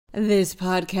This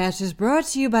podcast is brought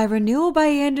to you by Renewal by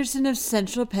Andersen of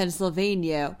Central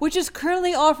Pennsylvania, which is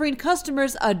currently offering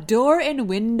customers a door and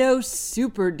window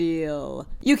super deal.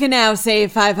 You can now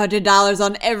save $500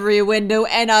 on every window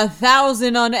and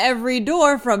 $1,000 on every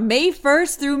door from May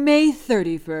 1st through May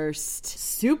 31st.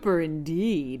 Super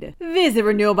indeed. Visit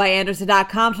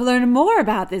renewalbyandersen.com to learn more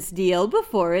about this deal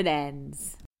before it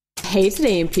ends. Hey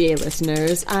Today in PA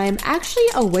listeners, I'm actually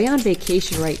away on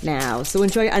vacation right now, so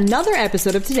enjoy another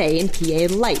episode of Today in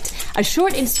PA Light, a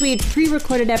short and sweet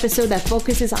pre-recorded episode that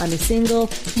focuses on a single,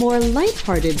 more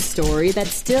lighthearted story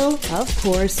that's still, of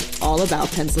course, all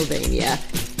about Pennsylvania.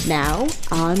 Now,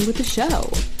 on with the show.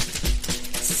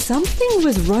 Something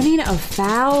was running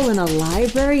afoul in a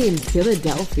library in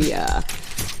Philadelphia.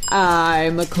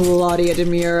 I'm Claudia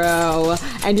DeMiro,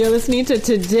 and you're listening to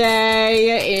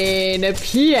Today in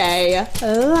PA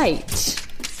Light.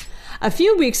 A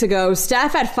few weeks ago,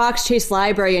 staff at Fox Chase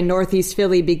Library in Northeast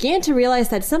Philly began to realize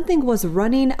that something was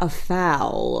running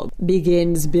afoul,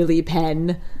 begins Billy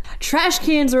Penn. Trash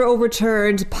cans were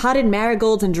overturned, potted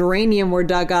marigolds and geranium were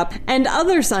dug up, and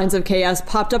other signs of chaos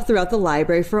popped up throughout the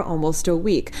library for almost a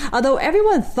week, although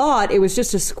everyone thought it was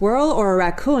just a squirrel or a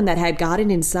raccoon that had gotten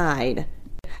inside.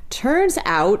 Turns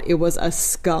out it was a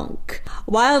skunk.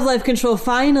 Wildlife Control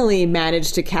finally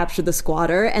managed to capture the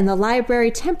squatter, and the library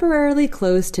temporarily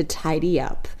closed to tidy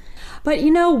up. But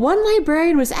one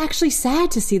librarian was actually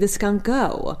sad to see the skunk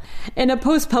go. In a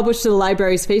post published to the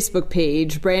library's Facebook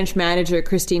page, branch manager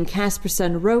Christine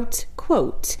Casperson wrote,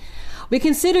 quote, "We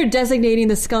considered designating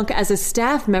the skunk as a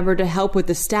staff member to help with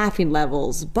the staffing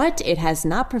levels, but it has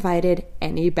not provided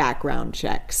any background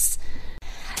checks."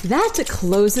 That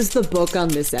closes the book on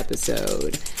this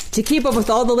episode. To keep up with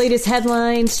all the latest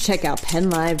headlines, check out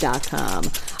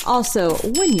PennLive.com. Also,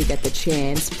 when you get the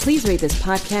chance, please rate this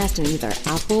podcast on either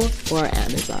Apple or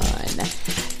Amazon.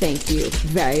 Thank you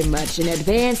very much in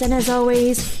advance, and as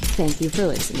always, thank you for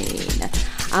listening.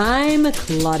 I'm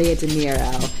Claudia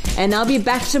DeMiro, and I'll be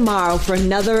back tomorrow for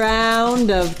another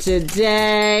round of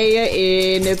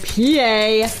Today in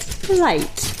PA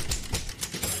Light.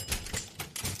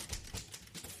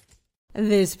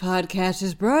 This podcast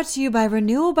is brought to you by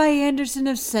Renewal by Andersen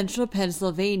of Central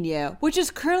Pennsylvania, which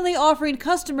is currently offering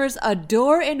customers a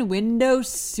door and window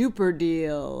super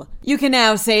deal. You can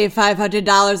now save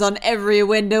 $500 on every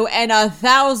window and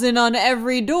 $1,000 on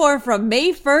every door from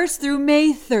May 1st through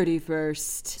May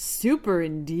 31st. Super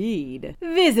indeed.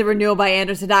 Visit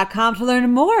renewalbyandersen.com to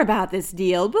learn more about this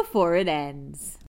deal before it ends.